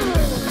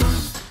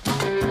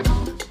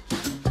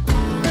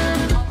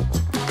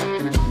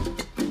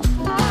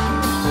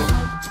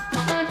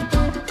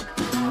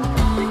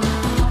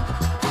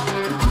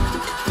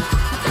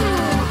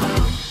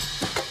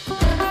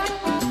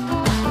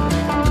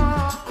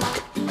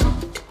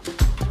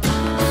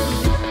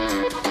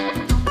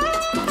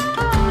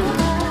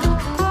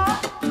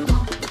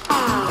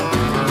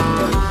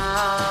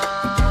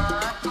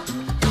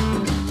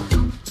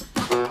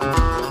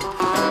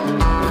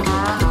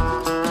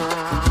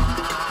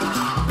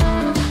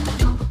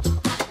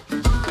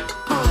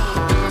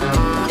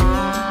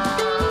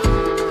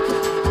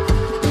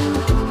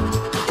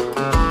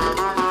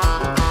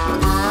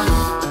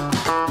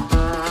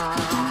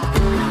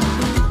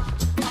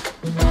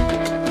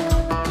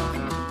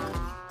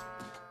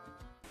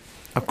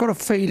 I've got a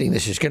feeling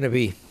this is going to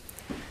be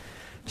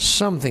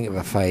something of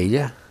a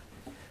failure.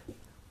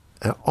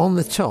 On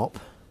the top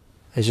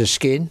is a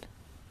skin,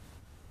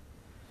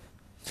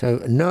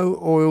 so no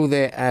oil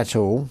there at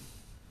all.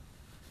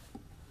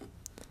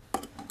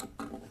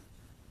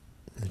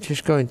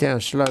 Just going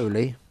down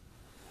slowly.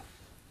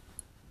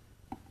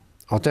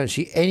 I don't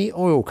see any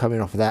oil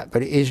coming off of that,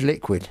 but it is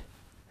liquid.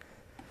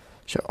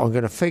 So I'm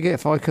going to figure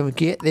if I can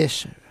get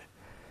this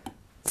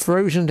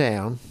frozen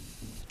down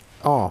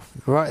off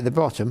right at the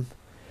bottom.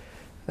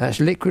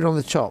 That's liquid on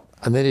the top,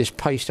 and then there's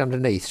paste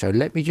underneath. So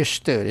let me just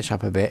stir this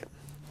up a bit.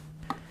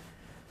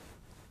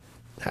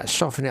 That's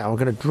soften it. I'm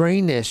going to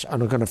drain this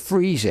and I'm going to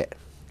freeze it,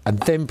 and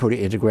then put it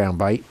into ground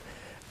bait,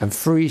 and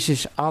freeze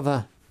this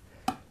other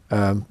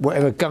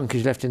whatever gunk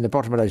is left in the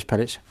bottom of those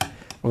pellets. I'm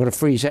going to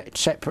freeze it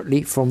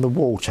separately from the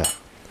water.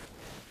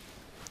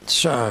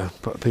 So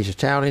put a piece of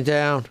toweling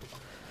down.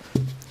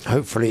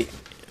 Hopefully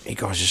you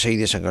guys will see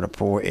this. I'm going to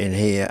pour it in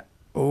here.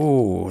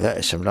 Oh, that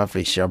is some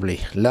lovely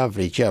jubbly,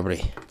 lovely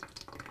jubbly.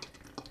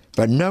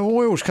 But no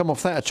oils come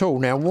off that at all.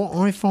 Now, what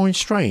I find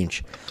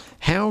strange,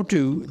 how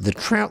do the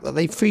trout that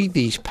they feed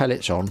these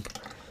pellets on,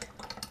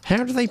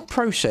 how do they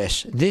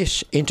process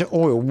this into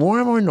oil? Why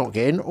am I not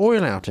getting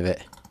oil out of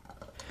it?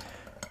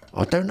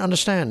 I don't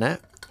understand that.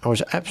 I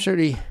was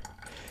absolutely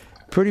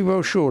pretty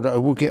well sure that I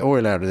would get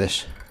oil out of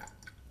this.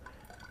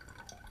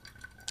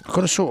 I've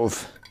got a sort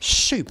of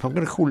soup. I'm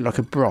going to call it like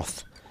a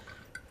broth.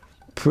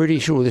 Pretty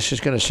sure this is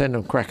going to send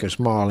on crackers.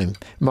 Marlin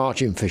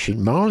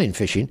fishing. Marlin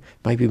fishing?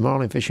 Maybe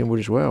marlin fishing would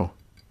as well.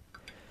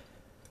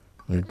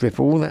 I'm going to drip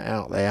all that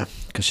out there,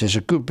 because there's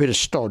a good bit of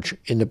stodge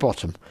in the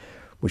bottom,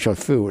 which I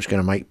feel is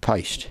going to make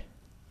paste.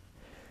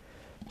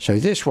 So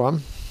this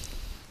one,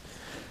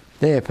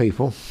 there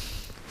people,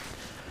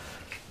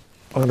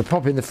 I'm going to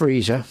pop in the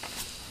freezer,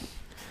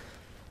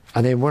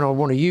 and then when I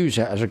want to use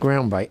that as a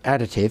ground bait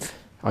additive,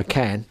 I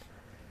can.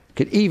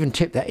 Could even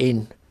tip that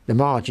in the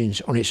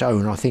margins on its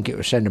own. I think it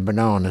was sending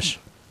bananas.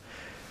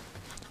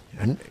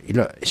 And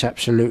look, it's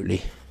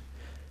absolutely,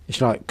 it's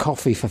like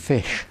coffee for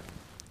fish.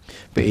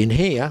 But in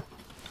here,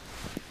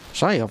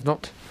 say I've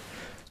not,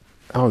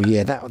 oh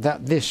yeah,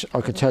 this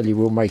I can tell you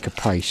will make a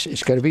paste.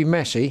 It's going to be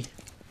messy,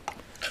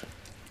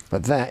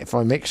 but that, if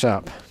I mix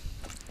up,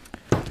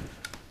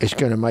 it's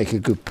going to make a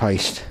good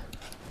paste.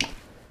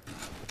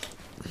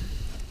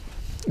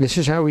 This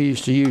is how we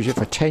used to use it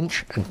for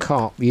tench and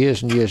carp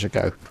years and years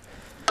ago.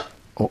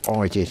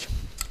 Or I did.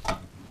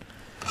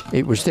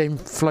 It was then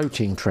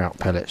floating trout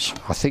pellets.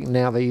 I think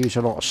now they use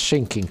a lot of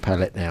sinking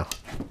pellet now.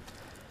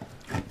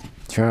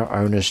 Trout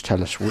owners,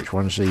 tell us which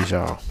ones these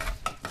are.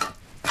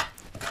 I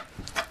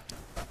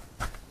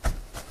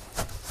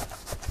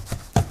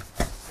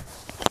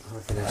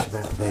reckon that's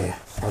about there.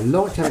 I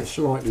like to have it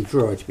slightly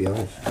dry, to be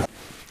honest.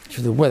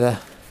 So the weather,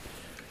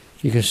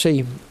 you can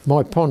see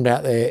my pond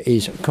out there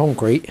is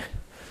concrete.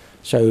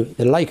 So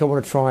the lake I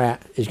want to try out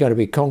is going to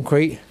be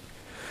concrete.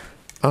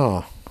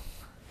 How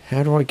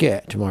do I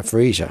get to my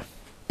freezer?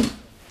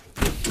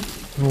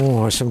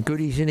 Oh, there's some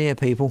goodies in here,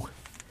 people.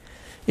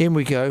 In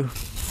we go.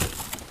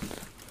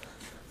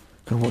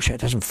 Gotta watch that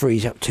it doesn't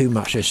freeze up too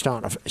much. It's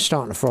starting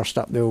to frost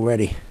up there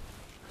already.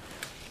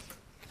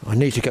 I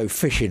need to go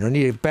fishing. I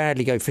need to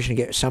badly go fishing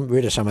and get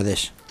rid of some of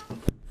this.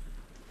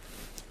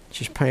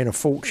 Just paying a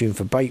fortune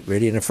for bait,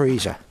 really, in a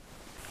freezer.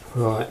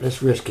 Right,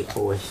 let's risk it,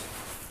 boys.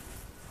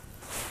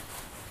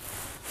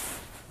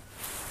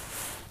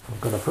 I'm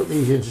going to put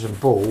these into some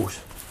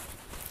balls.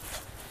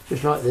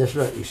 Just like this,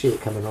 look, you see it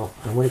coming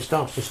off. And when it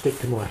starts to stick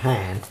to my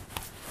hand,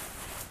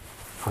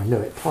 I know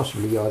it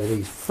possibly either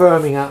needs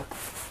firming up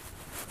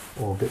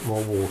or a bit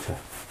more water.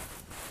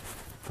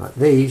 Like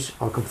these,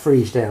 I can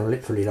freeze down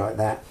literally like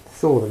that,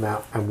 thaw them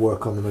out and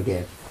work on them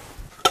again.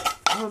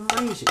 I'm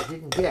amazed I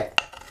didn't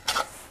get.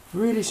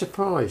 Really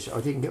surprised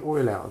I didn't get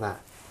oil out of that.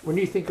 When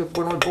you think of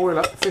when I boil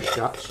up the fish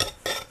guts,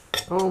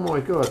 oh my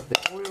god,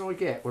 the oil I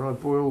get when I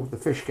boil the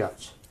fish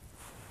guts,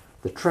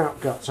 the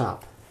trout guts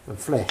up and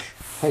flesh,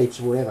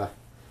 heads, whatever.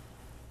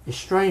 It's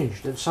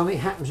strange that something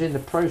happens in the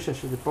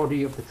process of the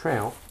body of the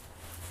trout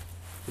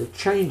that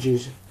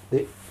changes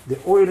the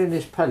oil in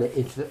this pellet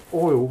into the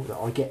oil that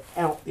I get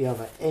out the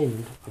other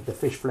end of the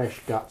fish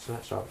flesh, guts and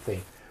that sort of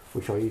thing,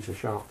 which I use for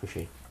shark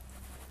fishing.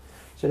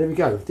 So there we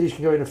go. These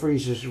can go in the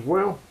freezers as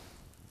well.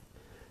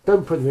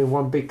 Don't put them in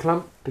one big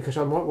clump because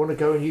I might want to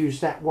go and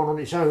use that one on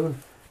its own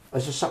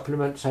as a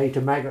supplement, say,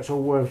 to maggots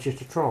or worms just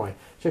to try.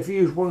 So if you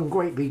use one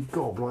great big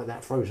gob like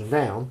that frozen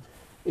down,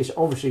 it's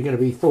obviously going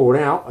to be thawed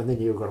out and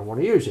then you're going to want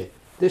to use it.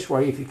 This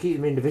way, if you keep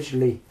them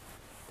individually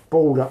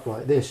balled up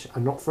like this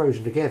and not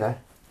frozen together,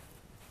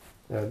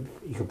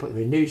 you can put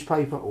them in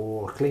newspaper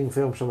or cling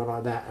film, something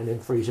like that, and then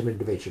freeze them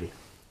individually.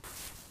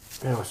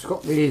 Now I've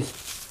got these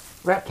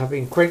wrapped up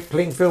in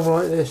cling film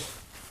like this.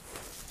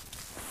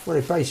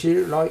 Well, they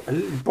basically look like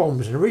little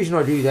bombs, and the reason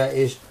I do that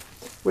is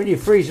when you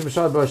freeze them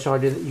side by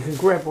side, you can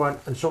grab one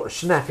and sort of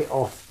snap it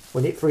off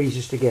when it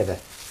freezes together.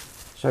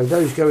 So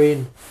those go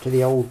in to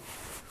the old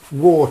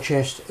war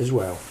chest as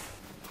well.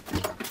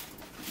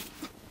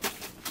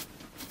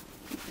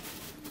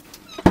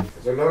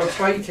 There's a lot of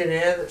bait in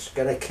here that's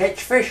going to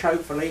catch fish,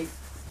 hopefully.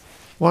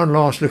 One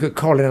last look at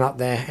Colin up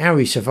there. How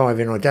he's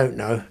surviving, I don't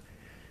know.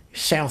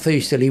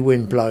 Southeasterly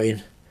wind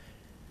blowing.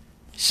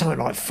 Something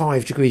like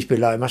 5 degrees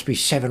below. It must be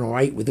 7 or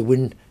 8 with the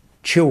wind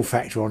chill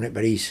factor on it,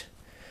 but he's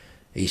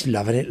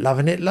loving it,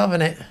 loving it,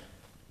 loving it.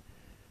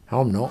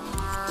 I'm not.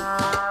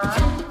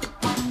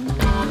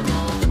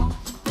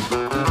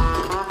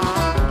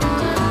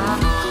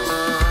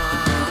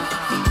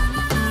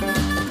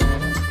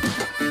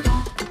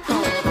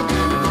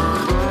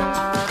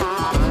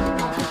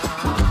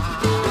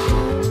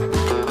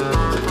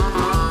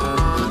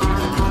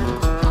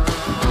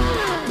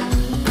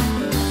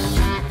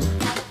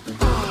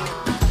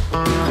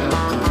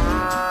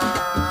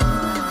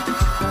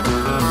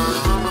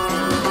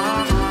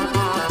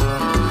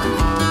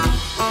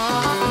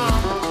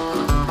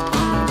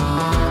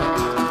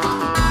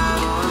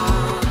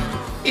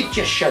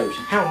 Just shows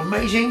how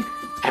amazing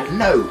and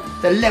low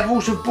the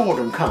levels of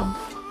boredom come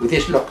with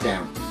this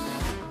lockdown.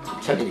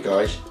 I'm telling you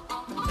guys,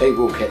 they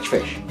will catch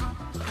fish.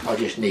 I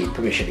just need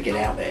permission to get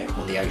out there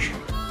on the ocean.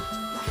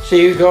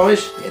 See you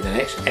guys in the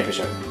next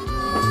episode.